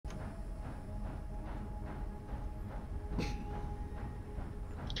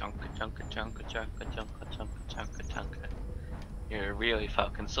chunka chunka chunka chunka chunka chunka chunka. You're really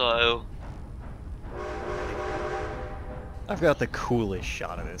fucking slow. I've got the coolest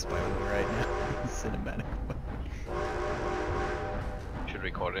shot of this, by the way, right now. Cinematic. Should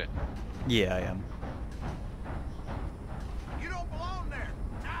record it. Yeah, I am. You don't belong there.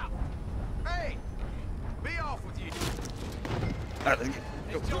 Now. Hey, be off with you. Alright, let's go.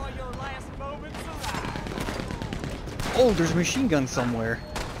 Enjoy your last moments alive. Oh, there's a machine gun somewhere.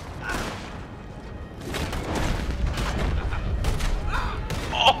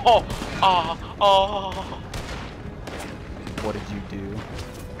 Oh! Oh! Oh! What did you do?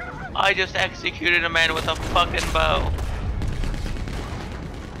 I just executed a man with a fucking bow.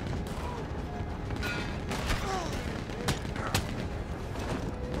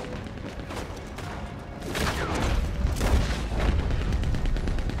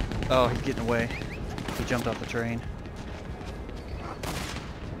 Oh, he's getting away. He jumped off the train.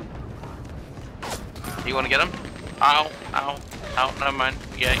 You wanna get him? Ow! Ow! Ow! Never mind.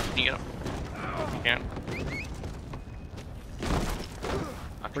 Yeah, you can get him. You can't.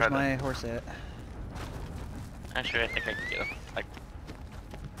 I'll try Where's my horse at? Actually, I think I can get him. Like,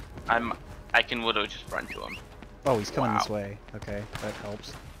 I can literally just run to him. Oh, he's coming this Wow. way. Okay, that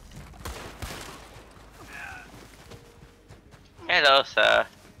helps. Hello, sir.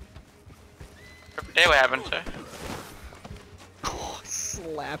 Day, what happened, sir? Oh, I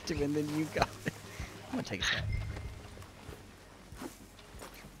slapped him and then you got it. I'm gonna take his hat.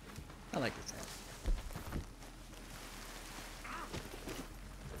 I like this hat.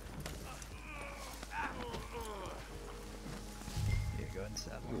 Yeah, go ahead and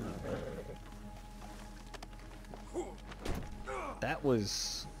stop. That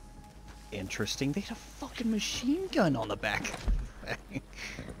was interesting. They had a fucking machine gun on the back of the thing.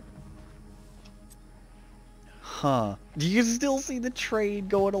 Huh. Do you still see the train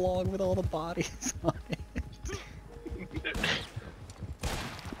going along with all the bodies on it?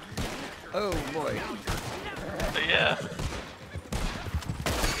 Oh boy. Yeah.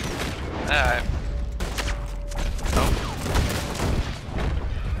 Alright. Oh.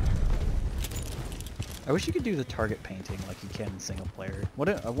 I wish you could do the target painting like you can in single player.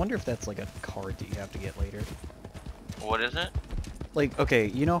 I wonder if that's like a card that you have to get later. What is it? Like, okay,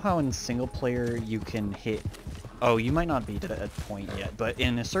 you know how in single player you can hit... Oh, you might not be to that point yet, but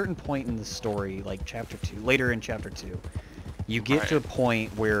in a certain point in the story, like chapter 2, later in chapter 2, you get to a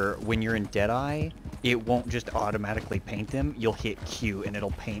point where when you're in Deadeye, it won't just automatically paint them. You'll hit Q and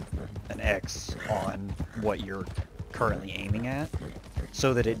it'll paint an X on what you're currently aiming at,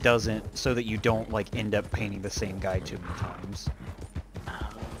 so that it doesn't, so that you don't like end up painting the same guy too many times.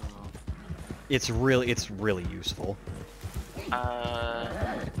 It's really useful.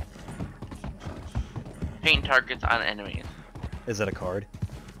 Paint targets on enemies. Is that a card?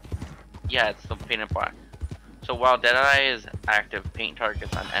 Yeah, it's the painted black. So while Deadeye is active, paint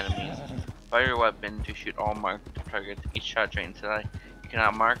targets on enemies. Fire your weapon to shoot all marked targets. Each shot drains Deadeye. You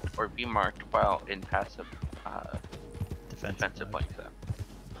cannot mark or be marked while in passive defensive like that.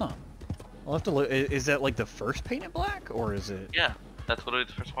 Huh. I'll have to look. Is that like the first painted black, or is it? Yeah, that's literally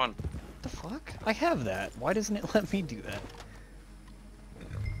the first one. The fuck? I have that. Why doesn't it let me do that?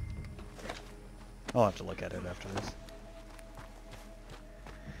 I'll have to look at it after this.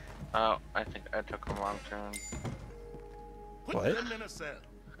 Oh, I think I took a wrong turn. What?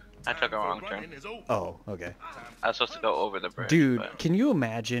 I took a wrong turn. Oh, okay. I was supposed to go over the bridge. Dude, but... can you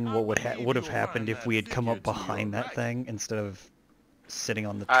imagine what would have happened if we had come up behind that thing instead of sitting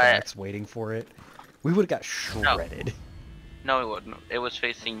on the tracks waiting for it? We would have got shredded. No, it wouldn't. It was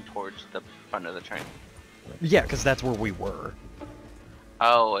facing towards the front of the train. Yeah, because that's where we were.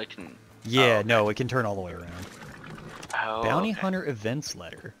 Oh, it can... Yeah, oh, okay. No, it can turn all the way around. Oh, Bounty okay. Hunter events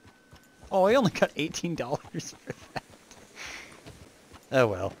letter. Oh, I only got $18 for that. Oh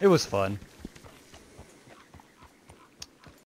well, it was fun.